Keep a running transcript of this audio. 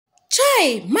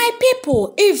Chai, my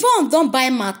people, Yvonne don't buy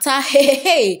matter.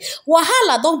 Hey.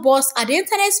 Wahala don't burst at the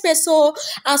internet space so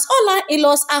as all our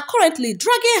in-laws are currently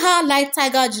dragging her like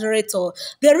tiger generator.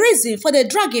 The reason for the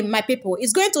dragging, my people,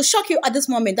 is going to shock you at this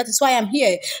moment. That is why I'm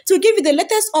here to give you the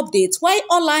latest updates why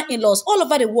all our in-laws all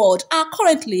over the world are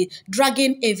currently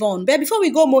dragging Yvonne. But before we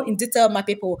go more in detail, my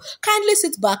people, kindly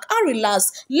sit back and relax.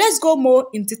 Let's go more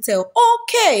in detail.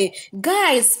 Okay,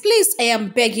 guys, please, I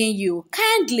am begging you,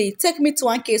 kindly take me to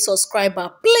 1K subscriber.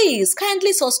 Please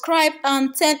kindly subscribe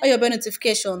and turn on your bell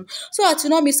notification so that you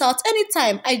don't miss out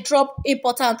anytime I drop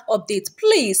important updates.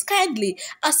 Please kindly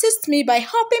assist me by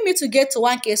helping me to get to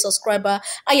 1K subscriber.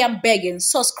 I am begging.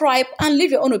 Subscribe and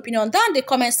leave your own opinion down the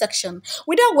comment section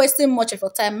without wasting much of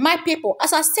your time. My people,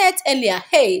 as I said earlier,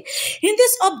 hey, in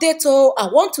this update, I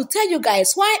want to tell you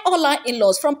guys why all our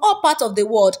in-laws from all parts of the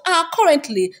world are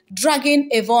currently dragging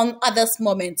Yvonne at this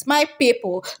moment. My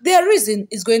people, the reason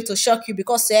is going to shock you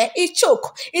because it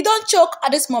choke. It don't choke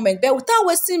at this moment, but without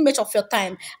wasting much of your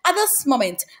time at this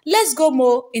moment, let's go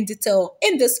more in detail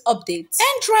in this update.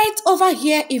 And right over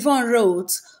here, Yvonne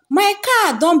wrote, "My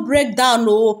car don't break down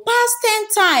past 10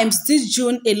 times this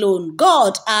June alone.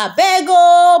 God, I beg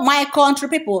my country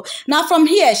people." Now from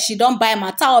here, she don't buy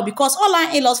matter because all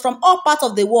her in-laws from all parts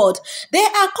of the world, they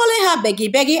are calling her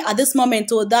begging at this moment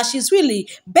that she's really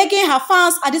begging her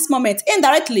fans at this moment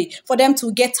indirectly for them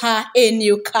to get her a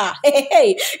new car.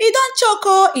 Hey,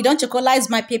 it don't chocolize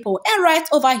my people. And right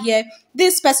over here,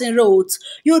 this person wrote,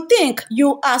 "You think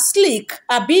you are slick,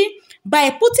 Abi?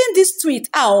 By putting this tweet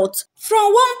out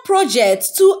from one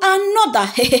project to another.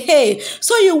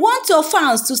 So you want your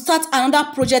fans to start another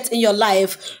project in your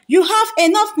life. You have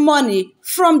enough money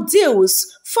from deals,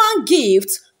 fan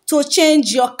gifts to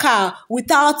change your car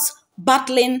without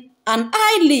battling an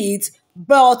eyelid.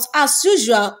 But as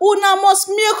usual, una must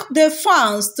milk the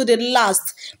fans to the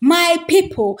last." My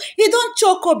people, it don't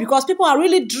choke because people are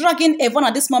really dragging Yvonne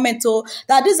at this moment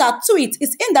that these are tweets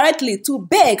is indirectly to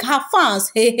beg her fans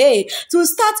to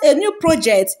start a new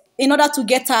project in order to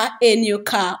get her a new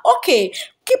car. Okay,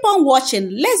 keep on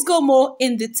watching. Let's go more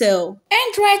in detail.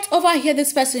 And right over here,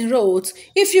 this person wrote,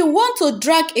 "If you want to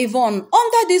drag Yvonne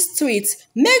under this tweet,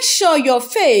 make sure your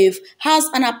fave has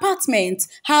an apartment,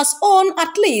 has owned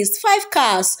at least 5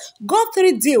 cars, got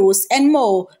 3 deals and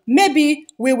more. Maybe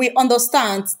we will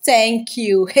understand. Thank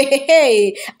you."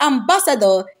 Hey,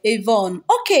 Ambassador Yvonne.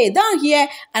 Okay, down here,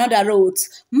 another wrote,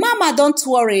 "Mama, don't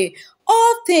worry.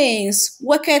 All things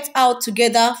work it out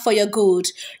together for your good.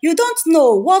 You don't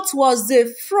know what was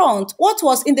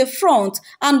in the front,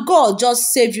 and God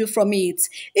just saved you from it.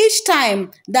 Each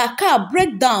time that car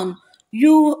break down,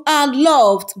 you are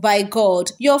loved by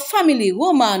God. Your family,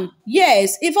 woman,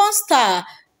 yes, even star,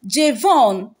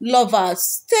 Yvonne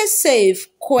lovers, stay safe,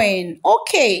 Queen."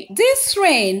 Okay, this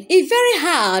rain is very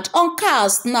hard on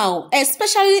cars now,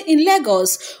 especially in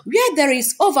Lagos where there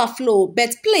is overflow.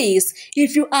 But please,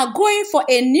 if you are going for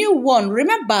a new one,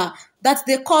 remember that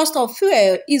the cost of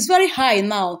fuel is very high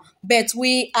now, but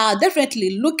we are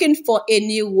definitely looking for a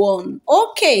new one.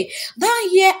 Okay, down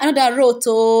here another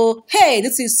road. Hey,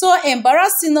 this is so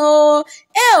embarrassing.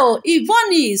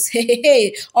 Yvonne is,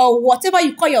 or whatever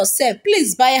you call yourself,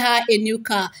 please buy her a new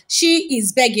car. She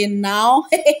is begging now.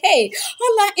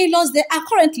 All our in-laws, they are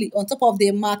currently on top of the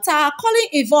matter, calling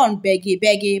Yvonne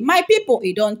begging. My people,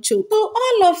 it don't choke. So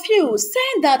all of you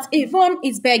saying that Yvonne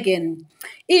is begging,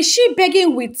 is she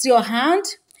begging with your hand?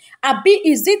 Abi,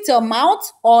 is it your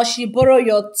mouth, or she borrow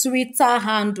your Twitter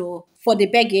handle for the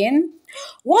begging?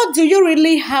 What do you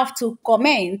really have to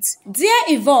comment? Dear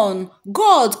Yvonne,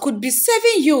 God could be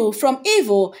saving you from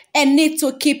evil and need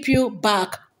to keep you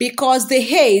back because the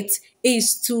hate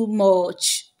is too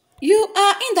much. You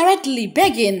are indirectly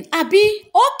begging, Abi.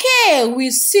 Okay,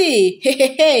 we see.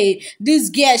 This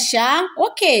girl, Sha.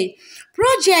 Okay.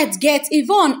 Project get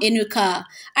Yvonne a new car.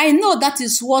 I know that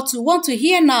is what you want to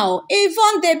hear now.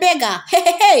 Yvonne the beggar.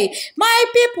 My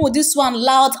people, this one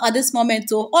loud at this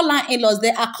moment. All our in-laws,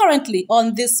 they are currently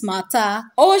on this matter.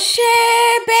 Oshe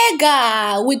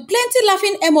beggar with plenty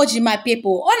laughing emoji, my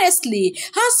people. Honestly,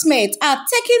 housemates are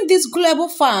taking these global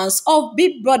fans of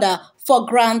Big Brother for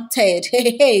granted.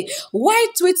 Why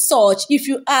tweet such if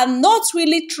you are not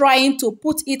really trying to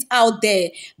put it out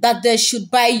there that they should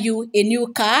buy you a new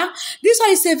car? This one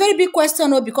is a very big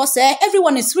question because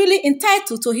everyone is really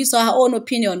entitled to his or her own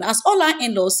opinion, as all our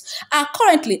in-laws are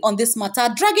currently on this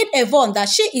matter, dragging Yvonne that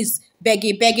she is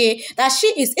beggy, that she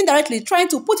is indirectly trying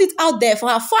to put it out there for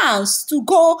her fans to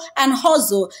go and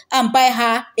hustle and buy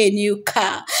her a new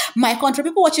car. My country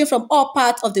people watching from all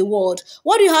parts of the world,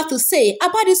 what do you have to say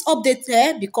about this update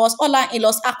here? Because Ola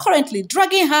in-laws are currently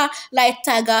dragging her like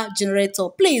tiger generator.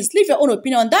 Please leave your own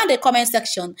opinion down in the comment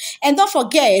section. And don't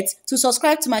forget to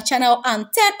subscribe to my channel and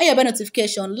turn on your bell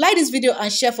notification. Like this video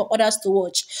and share for others to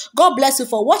watch. God bless you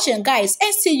for watching, guys,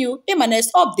 and see you in my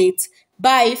next update.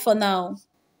 Bye for now.